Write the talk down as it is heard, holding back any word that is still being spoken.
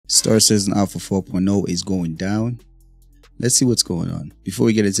Star Citizen Alpha 4.0 is going down. Let's see what's going on. Before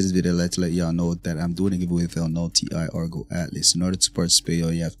we get into this video, I'd like to let y'all know that I'm doing a giveaway for no TI Argo Atlas. In order to participate,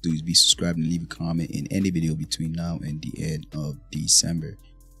 all you have to do is be subscribed and leave a comment in any video between now and the end of December.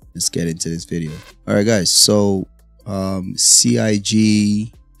 Let's get into this video. Alright guys, so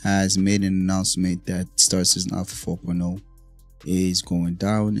CIG has made an announcement that Star Citizen Alpha 4.0 is going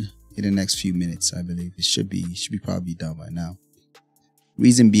down in the next few minutes. I believe it should be probably done by now.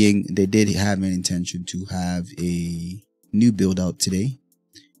 Reason being, they did have an intention to have a new build out today,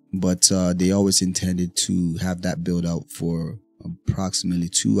 but they always intended to have that build out for approximately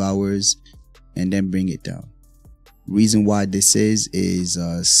 2 hours and then bring it down. Reason why this is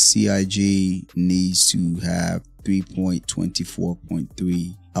CIG needs to have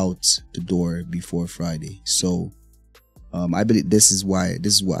 3.24.3 out the door before Friday. So I believe this is what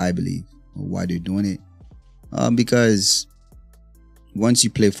I believe why they're doing it, because once you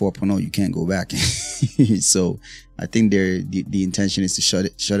play 4.0 you can't go back. So I think the intention is to shut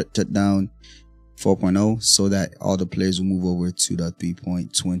down 4.0 so that all the players will move over to the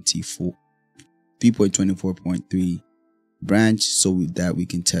 3.24.3 branch, so that we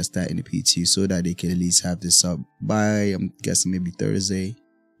can test that in the PTU, so that they can at least have this up by, I'm guessing, maybe Thursday.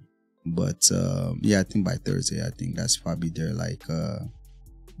 But yeah, I think by Thursday, I think that's probably their like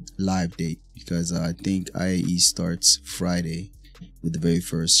live date, because I think IAE starts Friday with the very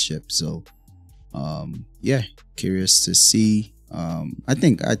first ship. So yeah, curious to see. I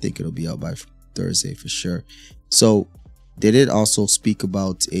think it'll be out by Thursday for sure. So they did also speak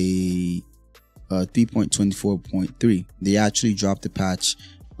about a 3.24.3. they actually dropped a patch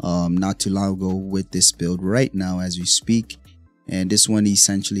not too long ago with this build right now as we speak, and this one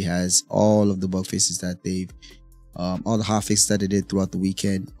essentially has all of the bug fixes that they've all the hot fixes that they did throughout the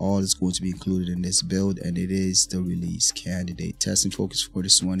weekend. All is going to be included in this build, and it is the release candidate. Testing focus for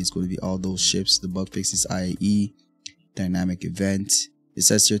this one is going to be all those ships, the bug fixes, IAE, dynamic event. It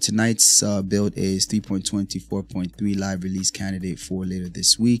says here tonight's build is 3.24.3 live release candidate for later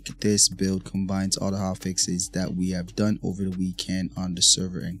this week. This build combines all the hot fixes that we have done over the weekend on the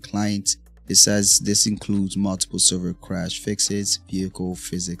server and client. It says this includes multiple server crash fixes, vehicle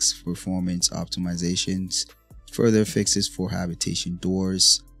physics performance optimizations, further fixes for habitation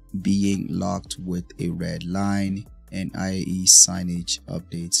doors being locked with a red line, and IAE signage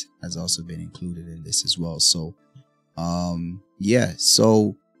updates has also been included in this as well. So yeah,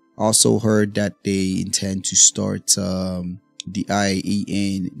 so also heard that they intend to start the IAE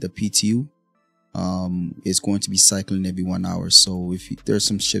in the PTU. It's going to be cycling every 1 hour. So if there's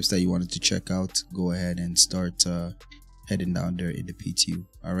some ships that you wanted to check out, go ahead and start heading down there in the PTU.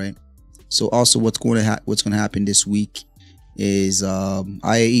 All right. So also what's going to happen this week is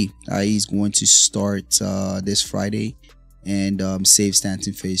IAE is going to start this Friday, and Save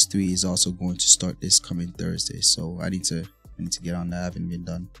Stanton Phase 3 is also going to start this coming Thursday. So I need to get on that. I haven't been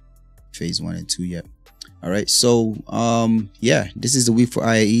done Phase 1 and 2 yet. All right, so yeah, this is the week for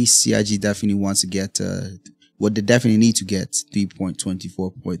IAE. CIG definitely wants to get what they definitely need to get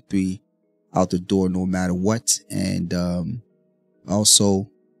 3.24.3 out the door no matter what. And also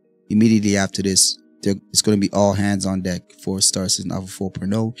immediately after this, it's going to be all hands on deck for Star Citizen Alpha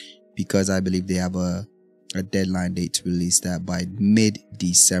 4.0, because I believe they have a deadline date to release that by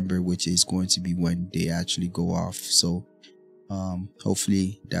mid-December, which is going to be when they actually go off. So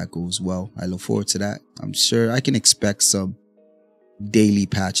hopefully that goes well. I look forward to that. I'm sure I can expect some daily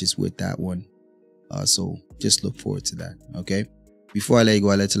patches with that one, so just look forward to that. Okay, before I let you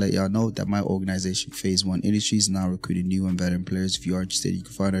go, I'd like to let y'all know that my organization, Phase 1 Industries, is now recruiting new and veteran players. If you are interested, you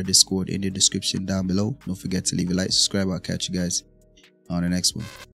can find our Discord in the description down below. Don't forget to leave a like, subscribe. I'll catch you guys on the next one.